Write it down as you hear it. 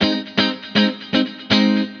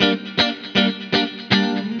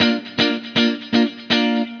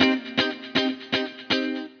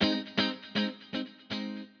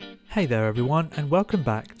Hey there everyone, and welcome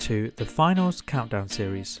back to the Finals Countdown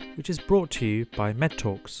series, which is brought to you by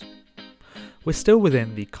MedTalks. We're still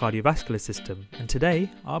within the cardiovascular system, and today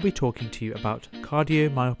I'll be talking to you about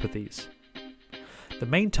cardiomyopathies. The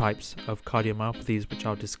main types of cardiomyopathies which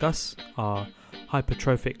I'll discuss are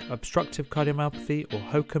hypertrophic obstructive cardiomyopathy or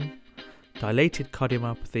HOCM, dilated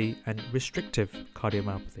cardiomyopathy, and restrictive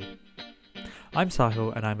cardiomyopathy. I'm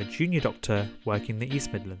Sahil and I'm a junior doctor working in the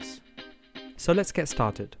East Midlands. So let's get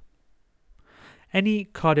started. Any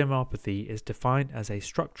cardiomyopathy is defined as a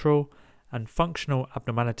structural and functional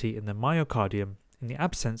abnormality in the myocardium in the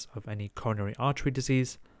absence of any coronary artery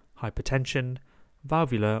disease, hypertension,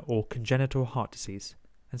 valvular or congenital heart disease.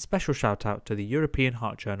 And special shout out to the European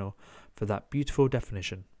Heart Journal for that beautiful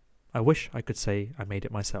definition. I wish I could say I made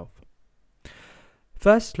it myself.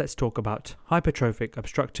 First, let's talk about hypertrophic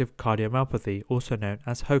obstructive cardiomyopathy, also known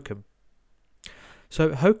as HOCM. So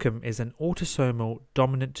HOCM is an autosomal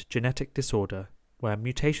dominant genetic disorder where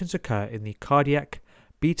mutations occur in the cardiac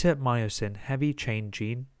beta-myosin heavy chain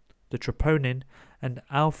gene, the troponin and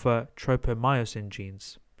alpha-tropomyosin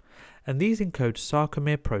genes. And these encode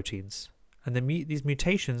sarcomere proteins, and these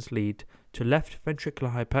mutations lead to left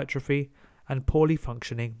ventricular hypertrophy and poorly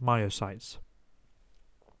functioning myocytes.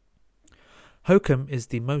 HOCM is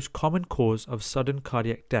the most common cause of sudden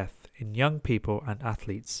cardiac death in young people and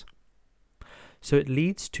athletes. So it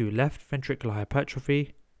leads to left ventricular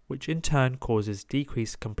hypertrophy, which in turn causes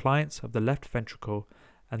decreased compliance of the left ventricle,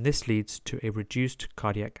 and this leads to a reduced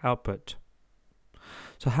cardiac output.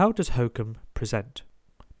 So how does HOCM present?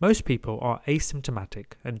 Most people are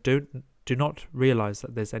asymptomatic and do not realize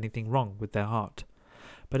that there's anything wrong with their heart.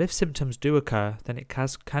 But if symptoms do occur, then it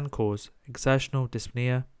can cause exertional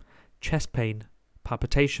dyspnea, chest pain,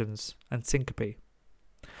 palpitations, and syncope.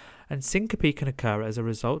 And syncope can occur as a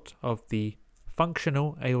result of the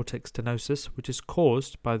functional aortic stenosis, which is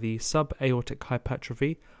caused by the subaortic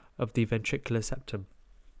hypertrophy of the ventricular septum.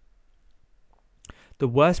 The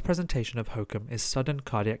worst presentation of HOCM is sudden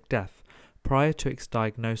cardiac death prior to its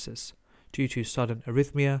diagnosis due to sudden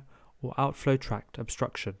arrhythmia or outflow tract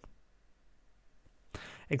obstruction.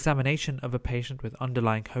 Examination of a patient with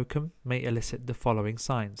underlying HOCM may elicit the following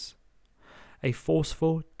signs: a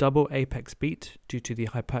forceful double apex beat due to the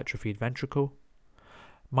hypertrophied ventricle,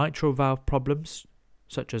 mitral valve problems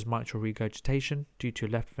such as mitral regurgitation due to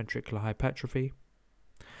left ventricular hypertrophy,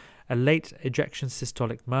 a late ejection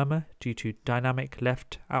systolic murmur due to dynamic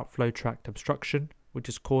left outflow tract obstruction, which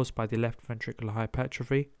is caused by the left ventricular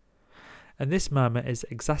hypertrophy, and this murmur is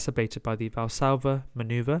exacerbated by the Valsalva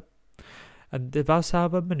maneuver, and the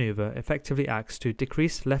Valsalva maneuver effectively acts to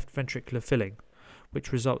decrease left ventricular filling,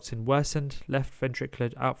 which results in worsened left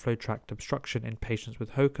ventricular outflow tract obstruction in patients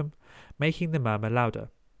with HOCM, making the murmur louder.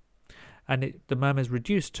 And the murmur is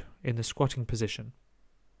reduced in the squatting position.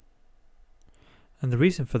 And the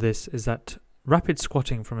reason for this is that rapid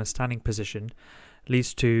squatting from a standing position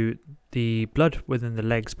leads to the blood within the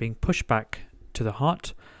legs being pushed back to the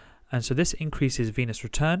heart, and so this increases venous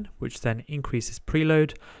return, which then increases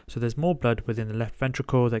preload, so there's more blood within the left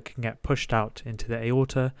ventricle that can get pushed out into the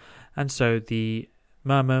aorta, and so the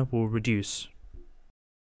murmur will reduce.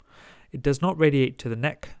 It does not radiate to the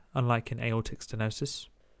neck, unlike in aortic stenosis,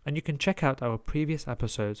 and you can check out our previous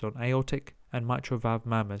episodes on aortic and mitral valve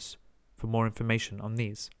murmurs for more information on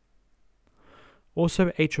these. Also,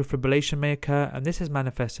 atrial fibrillation may occur, and this is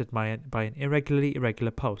manifested by an irregular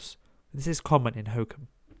pulse. This is common in HOCM.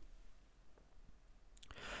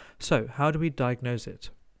 So, how do we diagnose it?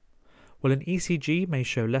 Well, an ECG may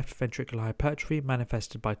show left ventricular hypertrophy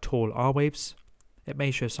manifested by tall R waves. It may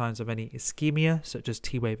show signs of any ischemia, such as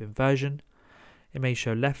T-wave inversion. It may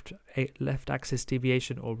show left axis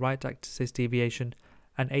deviation or right axis deviation,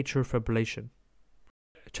 and atrial fibrillation.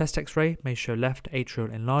 A chest X-ray may show left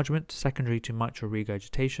atrial enlargement secondary to mitral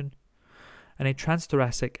regurgitation, and a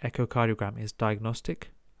transthoracic echocardiogram is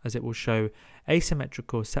diagnostic, as it will show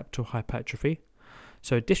asymmetrical septal hypertrophy,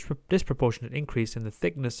 so a disproportionate increase in the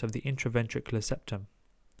thickness of the intraventricular septum,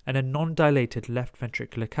 and a non-dilated left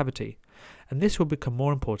ventricular cavity, and this will become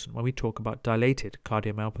more important when we talk about dilated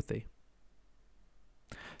cardiomyopathy.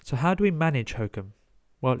 So how do we manage HOCM?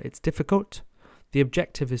 Well, it's difficult. The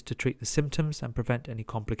objective is to treat the symptoms and prevent any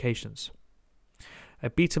complications. A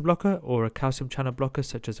beta blocker or a calcium channel blocker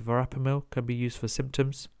such as verapamil can be used for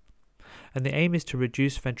symptoms, and the aim is to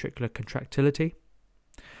reduce ventricular contractility.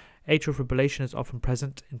 Atrial fibrillation is often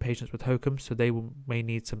present in patients with HOCM, so they may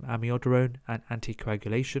need some amiodarone and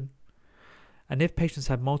anticoagulation. And if patients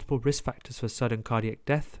have multiple risk factors for sudden cardiac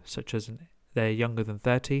death, such as they're younger than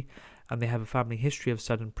 30 and they have a family history of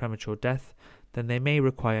sudden premature death, then they may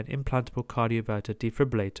require an implantable cardioverter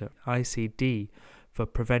defibrillator, ICD, for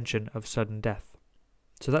prevention of sudden death.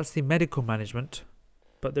 So that's the medical management,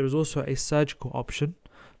 but there is also a surgical option,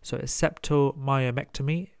 so a septal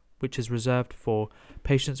myomectomy, which is reserved for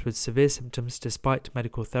patients with severe symptoms despite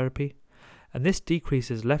medical therapy, and this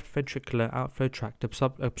decreases left ventricular outflow tract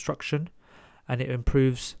obstruction and it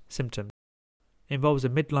improves symptoms. It involves a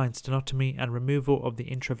midline stenotomy and removal of the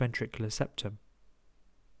intraventricular septum.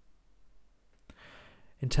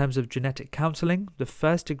 In terms of genetic counselling, the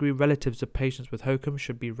first-degree relatives of patients with HOCM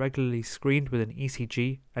should be regularly screened with an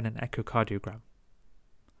ECG and an echocardiogram.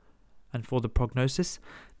 And for the prognosis,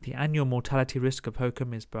 the annual mortality risk of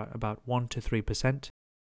HOCM is about 1 to 3%.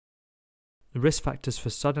 The risk factors for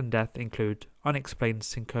sudden death include unexplained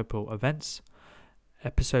syncopal events,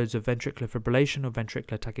 episodes of ventricular fibrillation or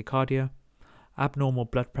ventricular tachycardia, abnormal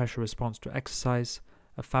blood pressure response to exercise,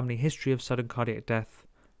 a family history of sudden cardiac death,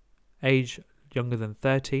 age younger than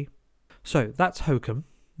 30. So that's HOCM.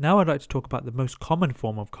 Now I'd like to talk about the most common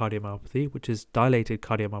form of cardiomyopathy, which is dilated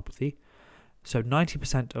cardiomyopathy. So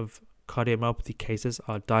 90% of cardiomyopathy cases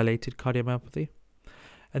are dilated cardiomyopathy.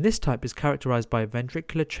 And this type is characterized by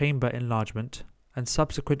ventricular chamber enlargement and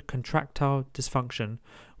subsequent contractile dysfunction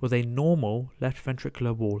with a normal left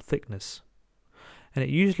ventricular wall thickness. And it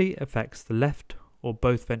usually affects the left or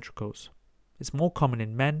both ventricles. It's more common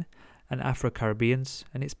in men and Afro-Caribbeans,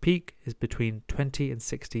 and its peak is between 20 and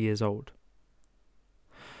 60 years old.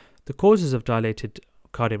 The causes of dilated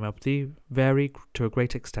cardiomyopathy vary to a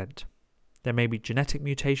great extent. There may be genetic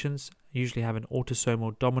mutations, usually have an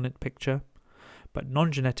autosomal dominant picture, but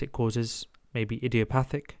non-genetic causes may be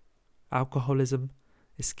idiopathic, alcoholism,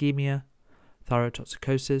 ischemia,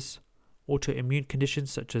 thyrotoxicosis, autoimmune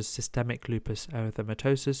conditions such as systemic lupus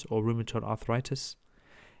erythematosus or rheumatoid arthritis,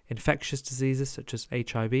 infectious diseases such as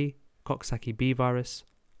HIV, Coxsackie B virus,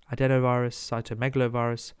 adenovirus,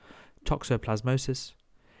 cytomegalovirus, toxoplasmosis,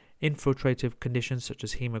 infiltrative conditions such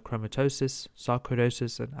as hemochromatosis,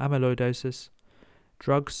 sarcoidosis and amyloidosis,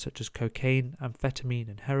 drugs such as cocaine, amphetamine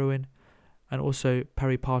and heroin, and also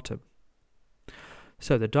peripartum.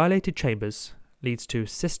 So the dilated chambers leads to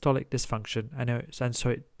systolic dysfunction and so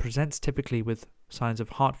it presents typically with signs of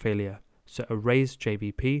heart failure, so a raised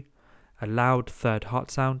JVP, a loud third heart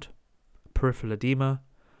sound, peripheral edema,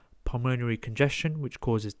 pulmonary congestion which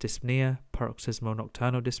causes dyspnea, paroxysmal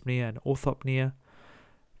nocturnal dyspnea and orthopnea,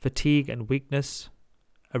 fatigue and weakness,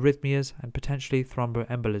 arrhythmias and potentially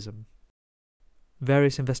thromboembolism.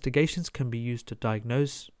 Various investigations can be used to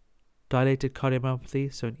diagnose dilated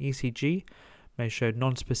cardiomyopathy, so an ECG may show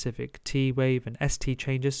non-specific T wave and ST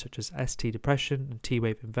changes such as ST depression and T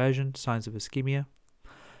wave inversion, signs of ischemia.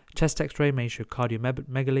 Chest X-ray may show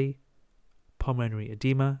cardiomegaly, pulmonary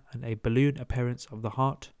edema and a balloon appearance of the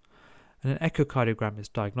heart. And an echocardiogram is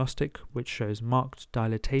diagnostic, which shows marked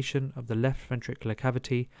dilatation of the left ventricular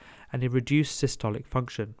cavity and a reduced systolic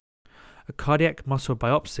function. A cardiac muscle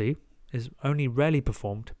biopsy is only rarely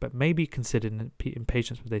performed but may be considered in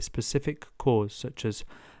patients with a specific cause such as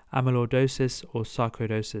amyloidosis or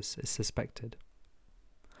sarcoidosis is suspected.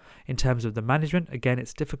 In terms of the management, again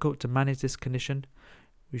it's difficult to manage this condition.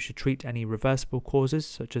 We should treat any reversible causes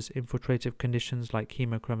such as infiltrative conditions like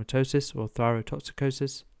hemochromatosis or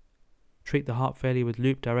thyrotoxicosis, treat the heart failure with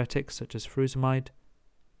loop diuretics such as furosemide,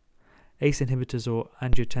 ACE inhibitors or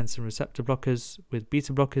angiotensin receptor blockers with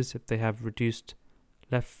beta blockers if they have reduced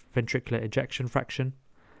left ventricular ejection fraction,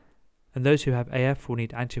 and those who have AF will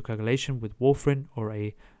need anticoagulation with warfarin or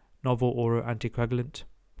a novel oral anticoagulant.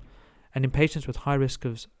 And in patients with high risk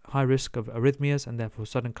of arrhythmias and therefore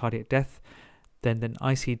sudden cardiac death, then an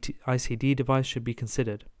ICD device should be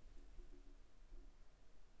considered.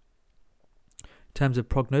 In terms of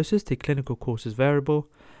prognosis, the clinical course is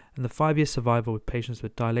variable, and the 5-year survival with patients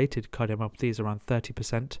with dilated cardiomyopathy is around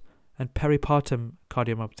 30%, and peripartum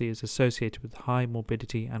cardiomyopathy is associated with high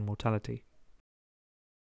morbidity and mortality.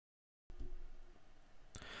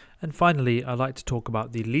 And finally, I'd like to talk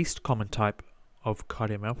about the least common type of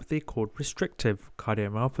cardiomyopathy called restrictive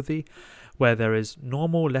cardiomyopathy, where there is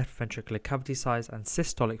normal left ventricular cavity size and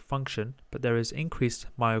systolic function, but there is increased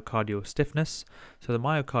myocardial stiffness, so the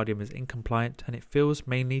myocardium is incompliant and it fills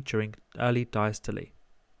mainly during early diastole.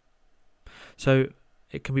 So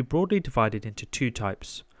it can be broadly divided into two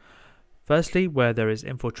types. Firstly, where there is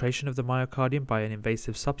infiltration of the myocardium by an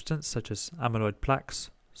invasive substance such as amyloid plaques,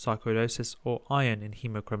 sarcoidosis or iron in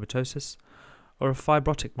hemochromatosis, or a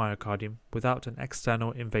fibrotic myocardium without an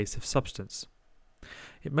external invasive substance.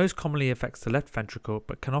 It most commonly affects the left ventricle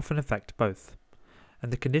but can often affect both,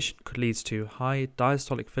 and the condition could lead to high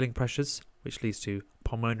diastolic filling pressures, which leads to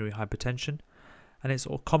pulmonary hypertension, and it's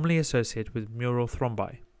commonly associated with mural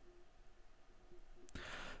thrombi.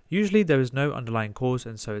 Usually there is no underlying cause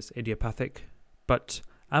and so it's idiopathic, but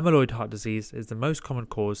amyloid heart disease is the most common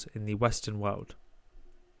cause in the Western world.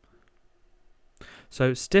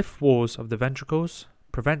 So stiff walls of the ventricles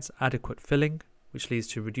prevents adequate filling, which leads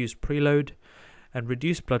to reduced preload and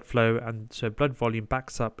reduced blood flow, and so blood volume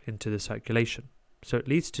backs up into the circulation. So it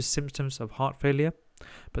leads to symptoms of heart failure,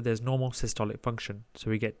 but there's normal systolic function.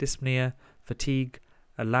 So we get dyspnea, fatigue,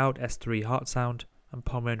 a loud S3 heart sound, and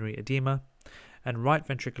pulmonary edema. And right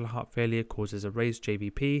ventricular heart failure causes a raised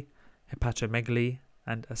JVP, hepatomegaly,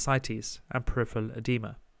 and ascites, and peripheral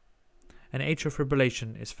edema. And atrial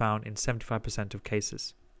fibrillation is found in 75% of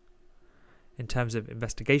cases. In terms of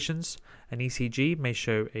investigations, an ECG may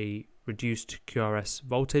show a reduced QRS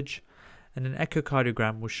voltage, and an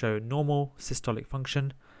echocardiogram will show normal systolic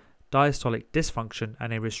function, diastolic dysfunction,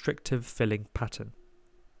 and a restrictive filling pattern.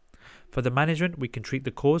 For the management, we can treat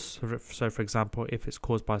the cause. So for example, if it's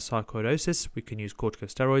caused by sarcoidosis, we can use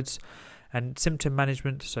corticosteroids. And symptom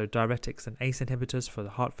management, so diuretics and ACE inhibitors for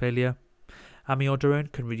the heart failure.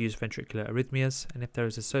 Amiodarone can reduce ventricular arrhythmias, and if there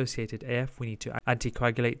is associated AF, we need to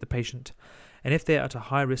anticoagulate the patient. And if they are at a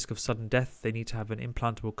high risk of sudden death, they need to have an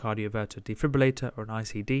implantable cardioverter defibrillator or an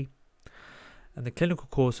ICD. And the clinical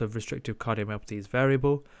course of restrictive cardiomyopathy is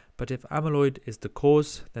variable, but if amyloid is the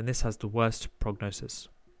cause, then this has the worst prognosis.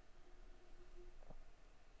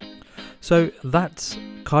 So that's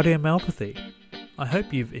cardiomyopathy. I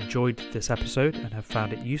hope you've enjoyed this episode and have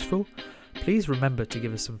found it useful. Please remember to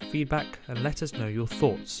give us some feedback and let us know your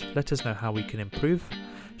thoughts. Let us know how we can improve.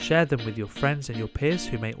 Share them with your friends and your peers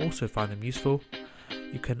who may also find them useful.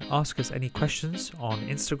 You can ask us any questions on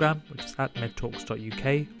Instagram, which is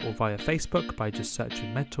 @medtalks.uk, or via Facebook by just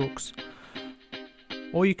searching MedTalks.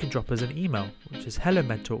 Or you can drop us an email, which is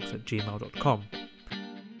hellomedtalks@gmail.com.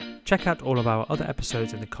 Check out all of our other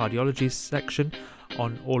episodes in the cardiology section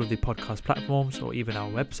on all of the podcast platforms, or even our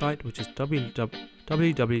website, which is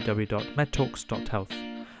www.medtalks.health.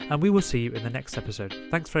 And we will see you in the next episode.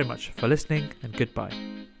 Thanks very much for listening, and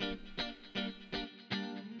goodbye.